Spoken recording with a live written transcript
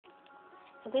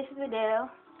So this is Adele,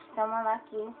 Someone Like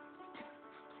You.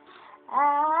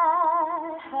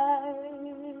 I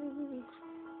heard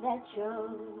that you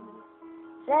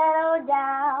settled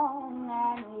down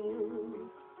and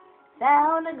you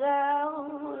found a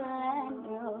girl and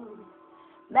you're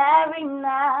married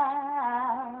now.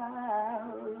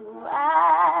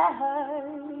 I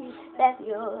heard that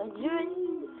your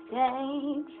dreams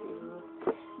came true,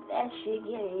 that she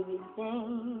gave you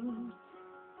things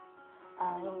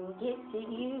I'm gifted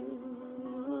you.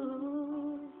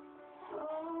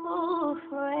 Oh,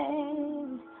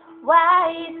 friend,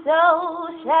 why you so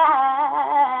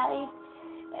shy?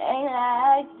 Ain't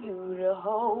like you to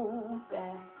hold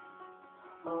back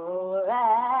or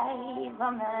right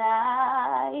from the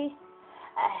lie.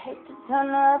 I hate to turn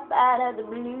up out of the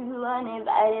blue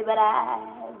uninvited, but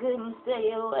I couldn't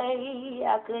stay away.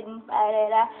 I couldn't fight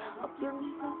it. I hope you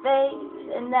read my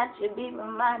face, and that should be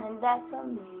reminded that for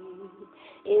me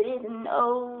it isn't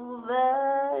over.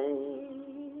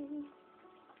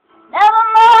 Never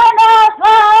mind, I'll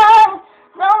find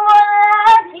someone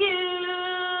like you.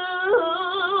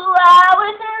 I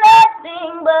wish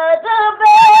nothing but the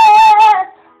best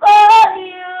for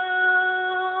you.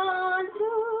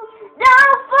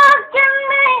 Don't forget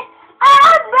me, I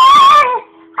beg.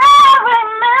 I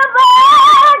remember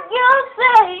you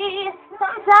say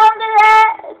sometimes it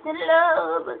lasts in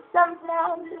love, but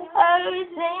sometimes it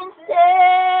hurts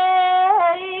instead.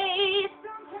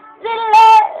 It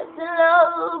lasts in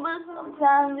love, but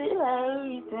sometimes it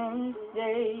hurts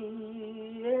instead.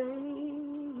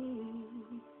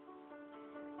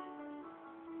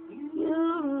 You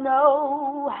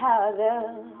know how the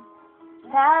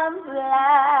time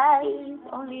flies.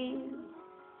 Only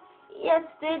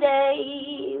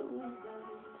yesterday,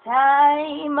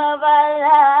 time of our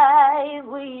life,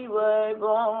 we were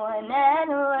born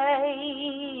and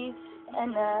raised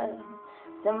in a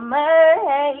summer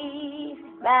haze,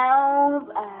 bound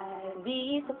by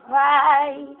the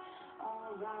surprise,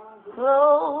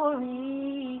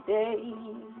 glory days.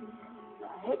 I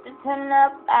hate to turn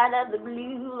up out of the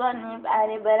blue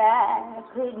uninvited, but I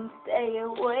couldn't stay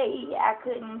away. I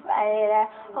couldn't fight it. I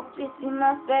hope you see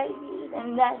my face,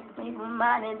 and that's me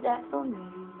reminded that for me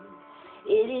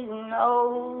it isn't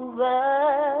over.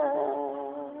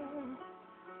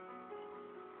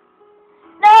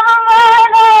 Never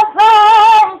mind, I'll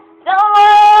find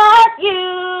someone like you.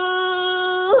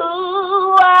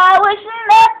 I wish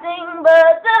nothing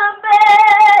but the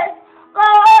best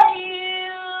for you.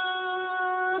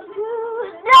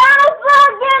 Don't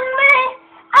forget me,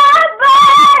 I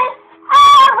beg. I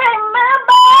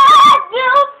remember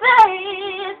you say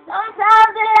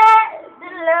sometimes it lasts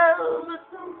in love, but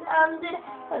sometimes it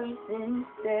hurts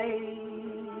instead.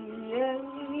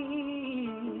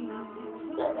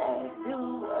 To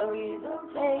worry the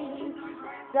face,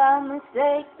 some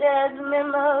mistakes, there's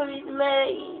memories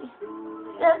made.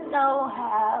 Just know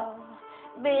how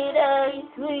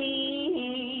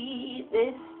bittersweet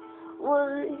this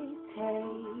would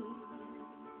taste.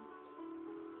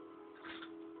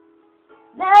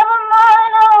 Never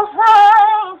mind, I'll find